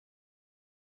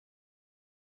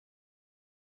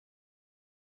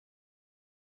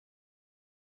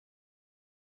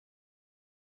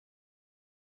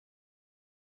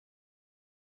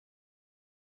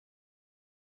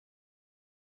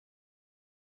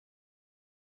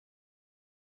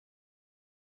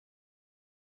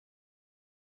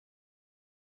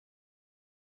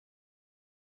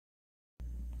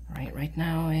Right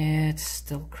now it's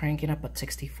still cranking up at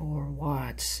 64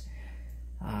 watts.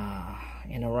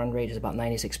 And the run rate is about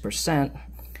 96%.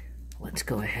 Let's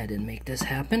go ahead and make this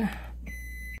happen.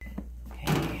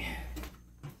 Okay.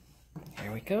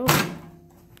 Here we go.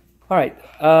 Alright,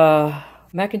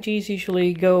 mac and cheese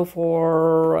usually go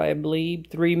for, I believe,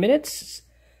 3 minutes.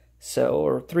 So,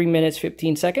 or 3 minutes,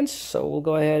 15 seconds. So we'll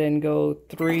go ahead and go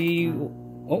 3...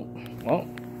 Oh, well,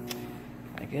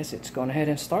 I guess it's gone ahead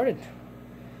and started.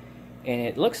 And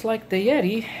it looks like the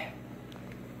Yeti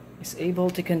is able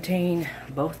to contain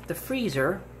both the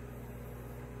freezer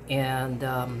and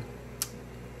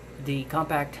the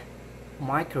compact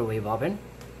microwave oven.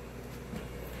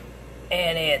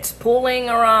 And it's pulling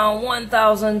around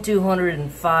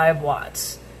 1,205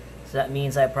 watts. So that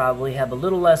means I probably have a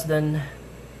little less than,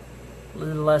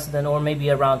 or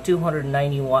maybe around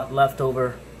 290 watt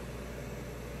leftover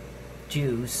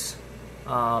juice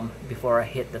before I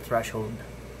hit the threshold.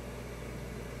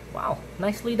 Wow,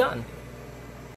 nicely done.